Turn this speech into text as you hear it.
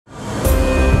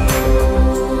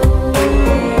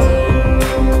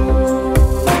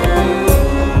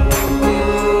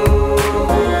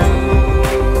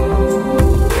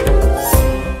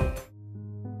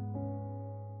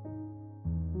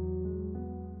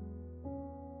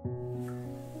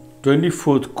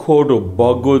24th quote of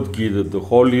Bhagavadgita, the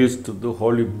holiest of the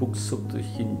holy books of the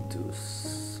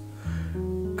Hindus.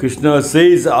 Krishna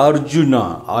says,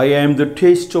 Arjuna, I am the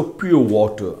taste of pure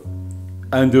water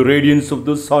and the radiance of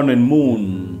the sun and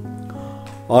moon.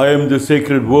 I am the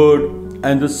sacred word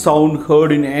and the sound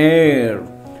heard in air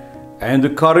and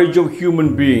the courage of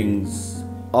human beings.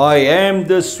 I am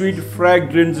the sweet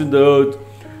fragrance in the earth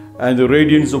and the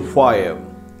radiance of fire.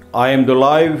 I am the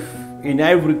life in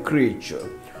every creature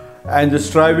and the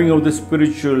striving of the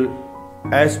spiritual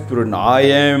aspirant. I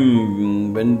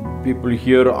am. When people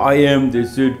hear I am, they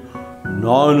said,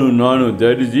 no,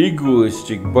 that is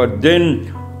egoistic. But then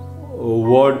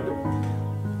what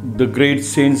the great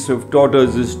saints have taught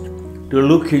us is to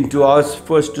look into us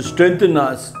first, to strengthen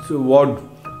us to what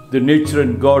the nature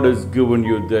and God has given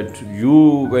you, that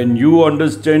when you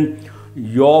understand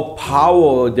your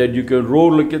power, that you can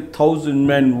roar like a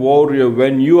 1,000-man warrior,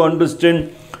 when you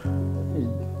understand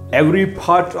every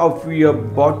part of your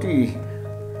body,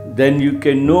 then you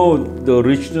can know the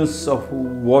richness of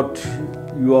what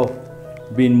you have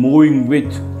been moving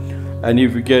with. And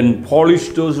if you can polish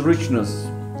those richness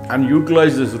and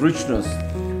utilize this richness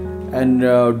and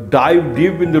dive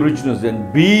deep in the richness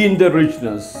and be in the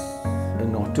richness,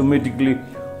 and automatically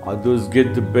others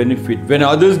get the benefit. When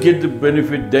others get the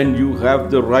benefit, then you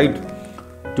have the right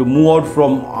to move out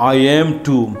from I am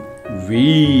to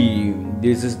we.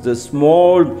 This is the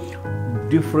small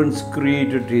difference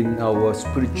created in our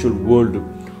spiritual world.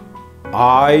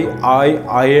 I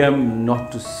am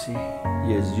not to say.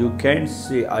 Yes, you can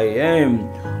say I am.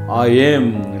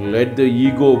 Let the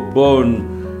ego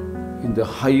burn in the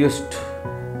highest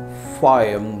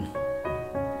fire.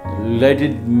 Let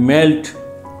it melt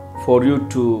for you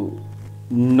to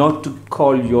not to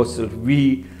call yourself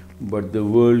we, but the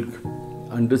world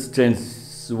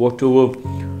understands whatever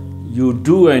you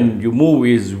do and you move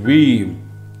is we.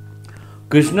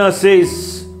 Krishna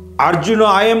says, Arjuna,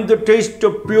 I am the taste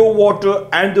of pure water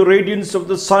and the radiance of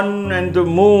the sun and the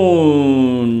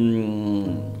moon.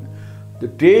 The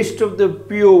taste of the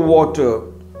pure water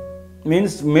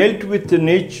means melt with the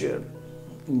nature.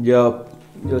 Your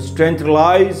strength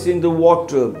lies in the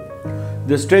water.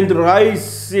 The strength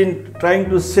lies in trying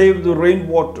to save the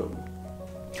rainwater.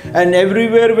 And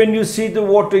everywhere when you see the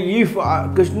water, if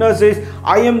Krishna says,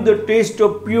 I am the taste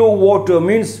of pure water,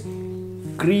 means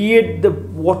create the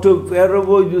water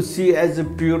wherever you see as the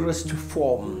purest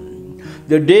form.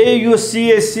 The day you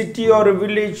see a city or a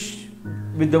village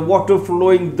with the water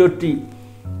flowing dirty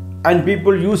and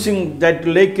people using that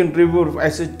lake and river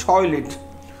as a toilet,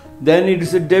 then it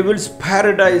is a devil's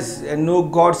paradise and no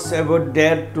gods ever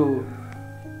dared to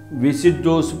visit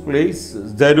those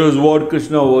places. That was what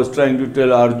Krishna was trying to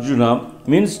tell Arjuna,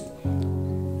 means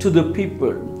to the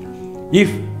people. If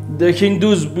the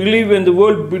Hindus believe and the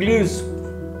world believes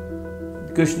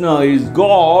Krishna is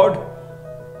God,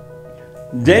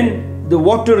 then the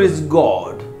water is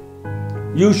God.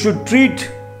 You should treat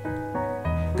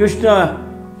Krishna,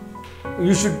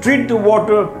 you should treat the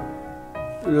water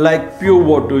like pure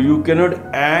water. You cannot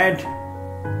add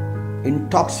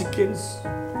intoxicants.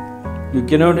 You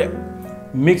cannot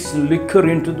mix liquor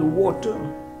into the water.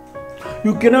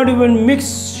 You cannot even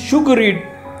mix sugar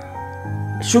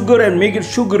and make it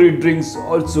sugary drinks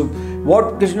also.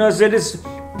 What Krishna said is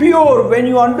pure. When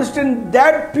you understand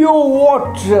that pure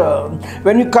water,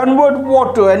 when you convert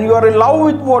water and you are in love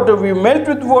with water, we melt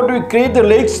with water, we create the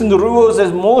lakes and the rivers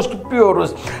as most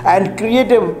purest and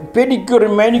create a pedicure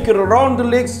and manicure around the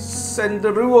lakes and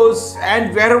the rivers,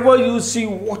 and wherever you see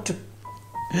water.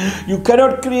 You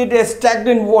cannot create a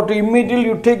stagnant water. Immediately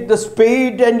you take the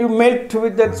spade and you melt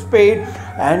with that spade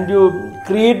and you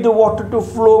create the water to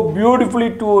flow beautifully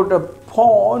toward a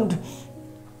pond.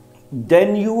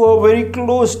 Then you are very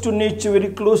close to nature, very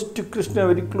close to Krishna,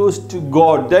 very close to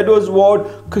God. That was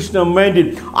what Krishna meant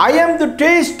it. I am the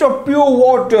taste of pure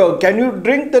water. Can you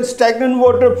drink that stagnant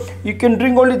water? You can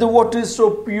drink only the water is so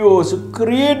pure. So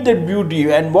create that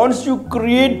beauty. And once you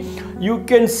create, you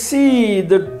can see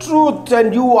the truth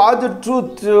and you are the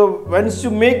truth. Once you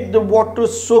make the water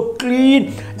so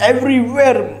clean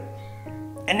everywhere,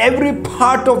 in every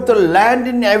part of the land,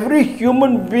 in every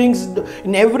human beings,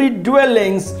 in every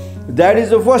dwellings, that is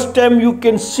the first time you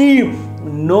can see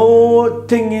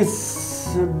nothing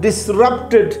is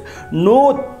disrupted,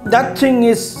 nothing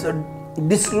is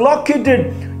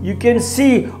dislocated. You can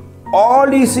see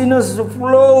all easiness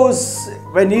flows.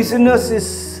 When easiness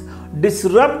is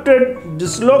disrupted,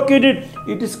 dislocated,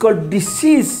 it is called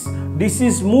disease.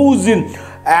 Disease moves in.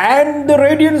 and the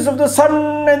radiance of the sun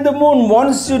and the moon.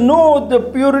 Once you know the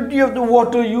purity of the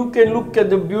water, you can look at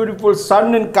the beautiful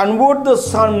sun and convert the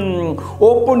sun.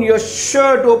 Open your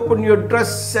shirt, open your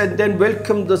dress, and then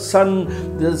welcome the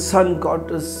sun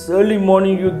goddess. Early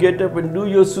morning you get up and do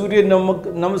your Surya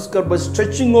Namaskar by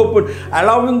stretching open,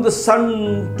 allowing the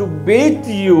sun to bathe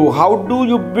you. How do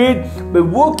you bathe? By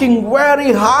working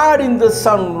very hard in the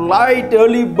sunlight.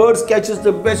 Early birds catches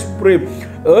the best prey.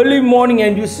 Early morning,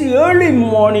 and you see early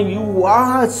morning you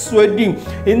are sweating.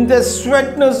 In the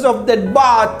sweatness of that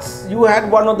bath, you had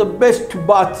one of the best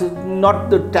baths, not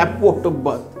the tap water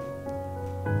bath.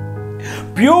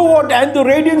 Pure water and the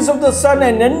radiance of the sun,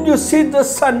 and then you see the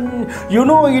sun, you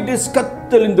know it is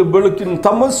kattal in the belakin,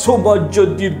 tamasoma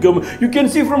jyotirgam. You can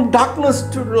see from darkness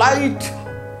to light.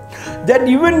 That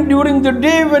even during the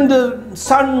day when the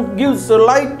sun gives the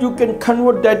light, you can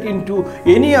convert that into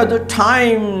any other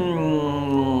time,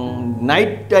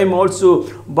 night time also,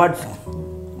 but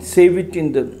save it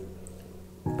in the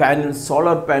panels,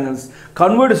 solar panels,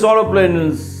 convert solar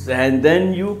panels, and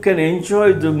then you can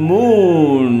enjoy the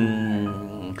moon.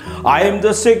 I am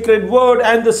the sacred word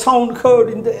and the sound heard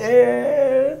in the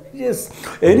air. Yes,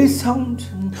 any sound.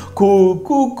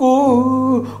 Kuku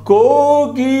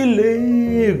kogile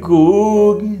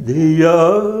kogideya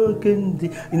kendi.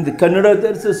 In the Kannada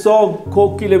there is a song,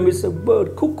 Kokile means a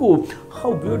bird. Cuckoo,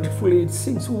 how beautifully it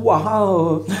sings.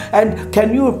 Wow. And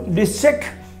can you dissect?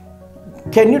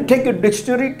 Can you take a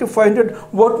dictionary to find out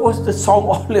what was the song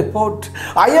all about?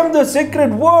 I am the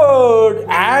sacred word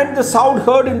and the sound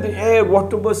heard in the air,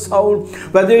 whatever sound,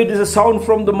 whether it is a sound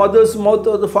from the mother's mouth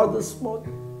or the father's mouth,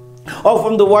 or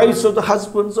from the wives or the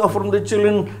husbands or from the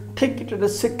children, take it as a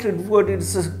sacred word. It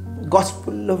is a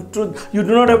gospel of truth. You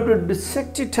do not have to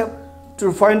dissect it up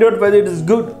to find out whether it is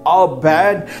good or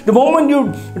bad. The moment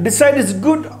you decide it's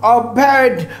good or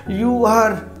bad, you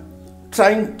are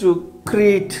trying to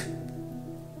create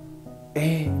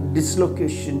a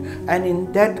dislocation, and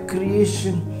in that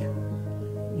creation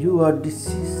you are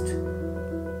deceased.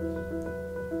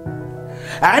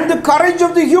 And the courage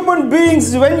of the human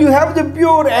beings, when you have the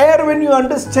pure air, when you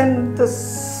understand the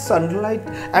sunlight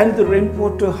and the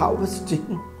rainwater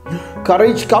harvesting,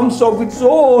 courage comes of its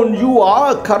own. You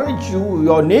are courage.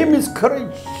 Your name is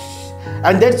courage.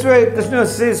 And that's why Krishna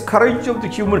says, courage of the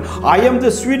human. I am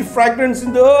the sweet fragrance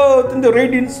in the earth and the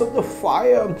radiance of the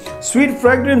fire. Sweet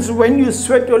fragrance, when you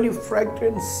sweat, only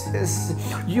fragrances.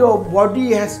 Your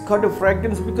body has got a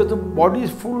fragrance because the body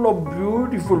is full of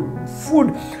beautiful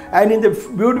food. And in the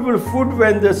beautiful food,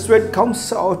 when the sweat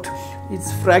comes out,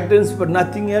 it's fragrance but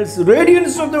nothing else.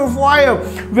 Radiance of the fire.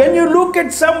 When you look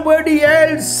at somebody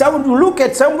else, you look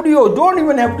at somebody, you don't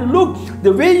even have to look.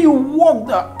 The way you walk,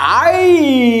 the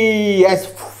eye has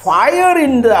fire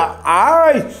in the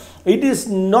eye. It is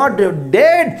not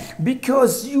dead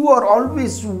because you are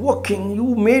always walking.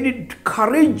 You made it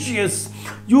courageous.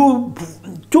 You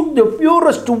took the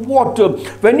purest water.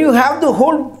 When you have the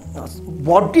whole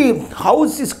body,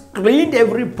 house is cleaned,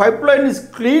 every pipeline is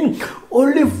clean,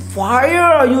 only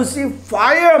fire, you see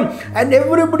fire, and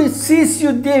everybody sees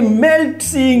you, they melt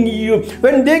seeing you.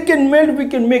 When they can melt, we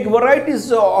can make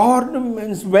varieties of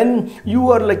ornaments. When you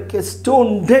are like a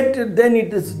stone dead, then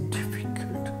it is difficult.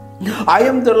 I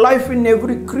am the life in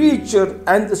every creature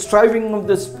and the striving of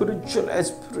the spiritual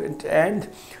aspirant. And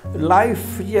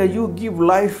life, yeah, you give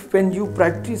life when you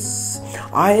practice.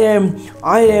 I am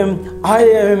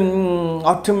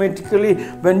automatically,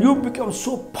 when you become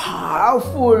so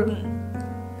powerful,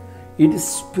 it is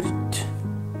spirit.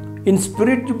 In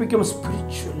spirit, you become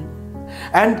spiritual.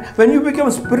 And when you become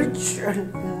spiritual,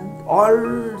 all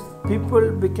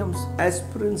people become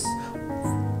aspirants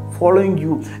following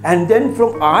you. And then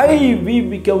from I, we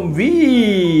become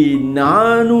we.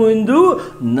 Nanu indu,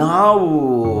 now